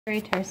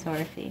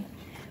Tarsorrhaphy.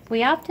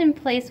 We often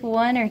place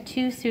one or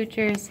two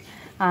sutures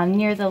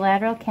near the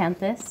lateral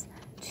canthus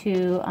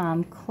to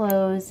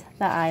close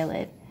the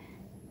eyelid.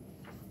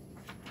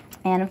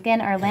 And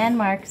again, our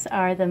landmarks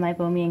are the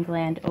meibomian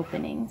gland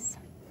openings.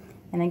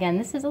 And again,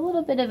 this is a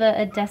little bit of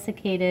a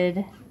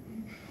desiccated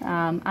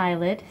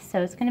eyelid,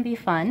 so it's going to be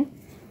fun.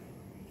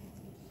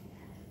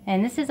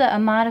 And this is a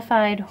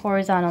modified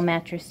horizontal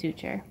mattress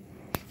suture.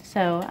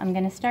 So I'm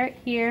going to start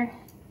here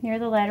near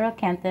the lateral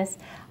canthus.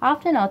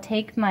 Often I'll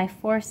take my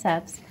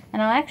forceps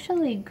and I'll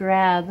actually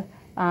grab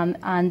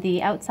on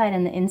the outside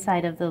and the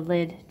inside of the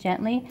lid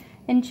gently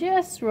and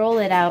just roll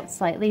it out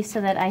slightly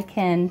so that I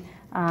can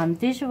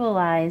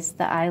visualize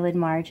the eyelid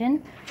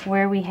margin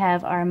where we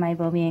have our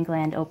meibomian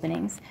gland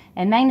openings.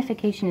 And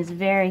magnification is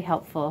very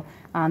helpful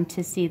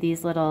to see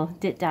these little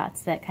dit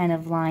dots that kind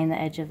of line the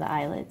edge of the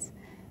eyelids.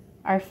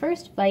 Our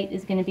first bite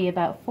is going to be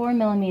about 4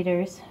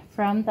 millimeters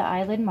from the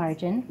eyelid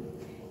margin.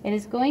 It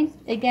is going,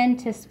 again,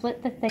 to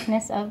split the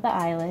thickness of the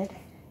eyelid,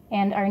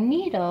 and our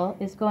needle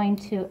is going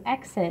to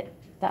exit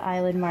the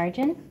eyelid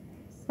margin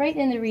right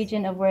in the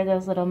region of where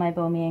those little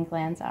meibomian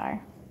glands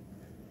are.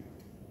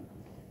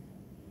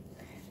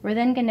 We're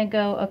then going to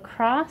go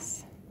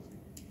across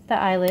the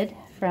eyelid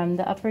from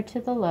the upper to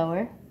the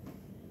lower.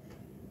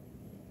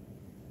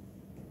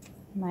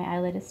 My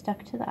eyelid is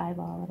stuck to the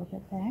eyeball a little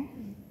bit there.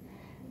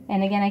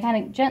 And again, I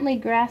kind of gently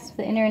grasp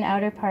the inner and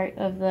outer part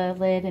of the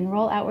lid and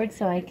roll outward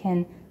so I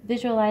can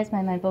visualize my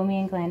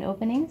meibomian gland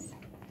openings.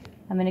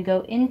 I'm going to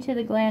go into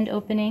the gland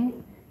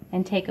opening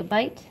and take a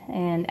bite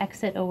and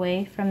exit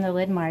away from the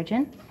lid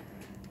margin.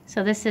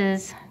 So this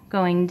is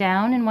going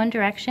down in one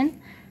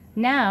direction.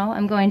 Now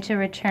I'm going to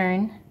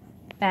return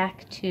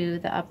back to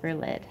the upper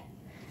lid.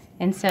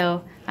 And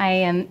so I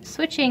am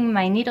switching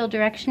my needle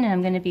direction, and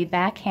I'm going to be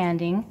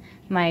backhanding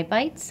my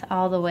bites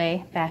all the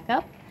way back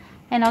up.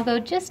 And I'll go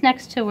just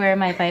next to where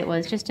my bite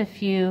was, just a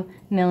few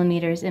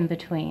millimeters in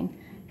between.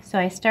 So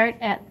I start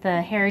at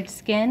the haired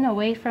skin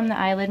away from the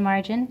eyelid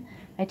margin.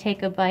 I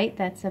take a bite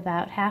that's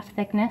about half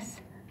thickness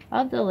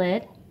of the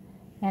lid,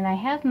 and I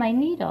have my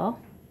needle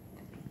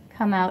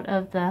come out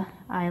of the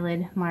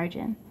eyelid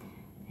margin.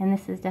 And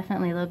this is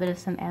definitely a little bit of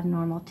some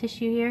abnormal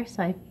tissue here,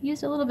 so I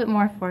used a little bit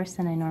more force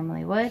than I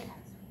normally would.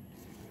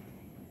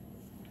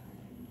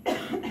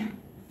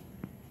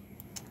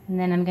 And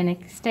then I'm going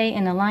to stay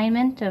in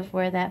alignment of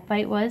where that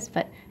bite was,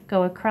 but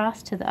go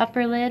across to the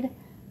upper lid,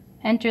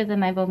 enter the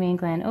meibomian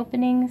gland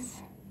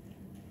openings,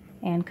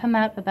 and come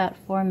out about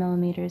 4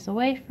 millimeters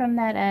away from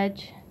that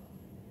edge.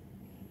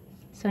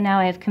 So now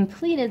I have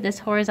completed this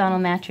horizontal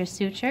mattress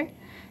suture,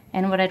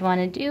 and what I'd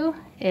want to do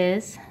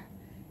is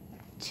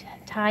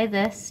tie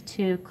this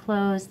to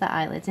close the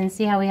eyelids, and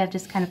see how we have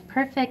just kind of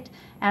perfect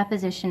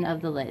apposition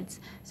of the lids.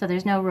 So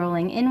there's no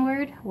rolling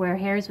inward where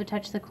hairs would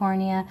touch the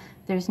cornea,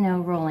 there's no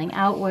rolling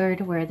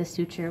outward where the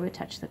suture would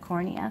touch the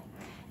cornea.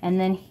 And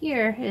then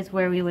here is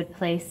where we would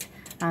place,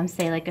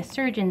 say, like a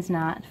surgeon's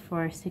knot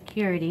for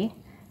security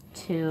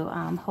to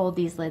hold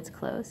these lids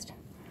closed.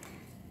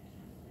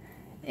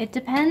 It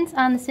depends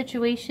on the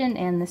situation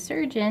and the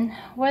surgeon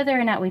whether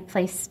or not we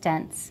place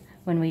stents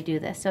when we do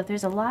this. So if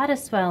there's a lot of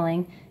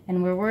swelling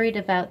and we're worried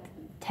about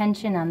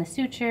tension on the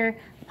suture,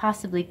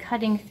 possibly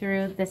cutting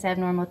through this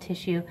abnormal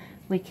tissue,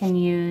 we can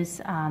use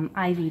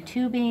IV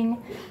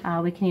tubing,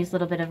 we can use a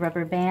little bit of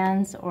rubber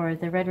bands or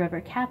the red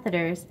rubber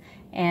catheters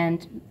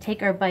and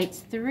take our bites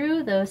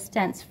through those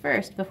stents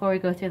first before we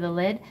go through the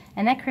lid,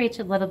 and that creates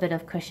a little bit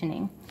of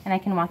cushioning, and I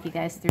can walk you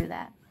guys through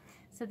that.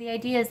 So the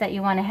idea is that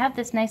you want to have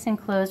this nice and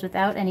closed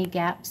without any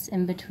gaps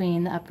in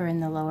between the upper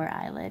and the lower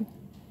eyelid.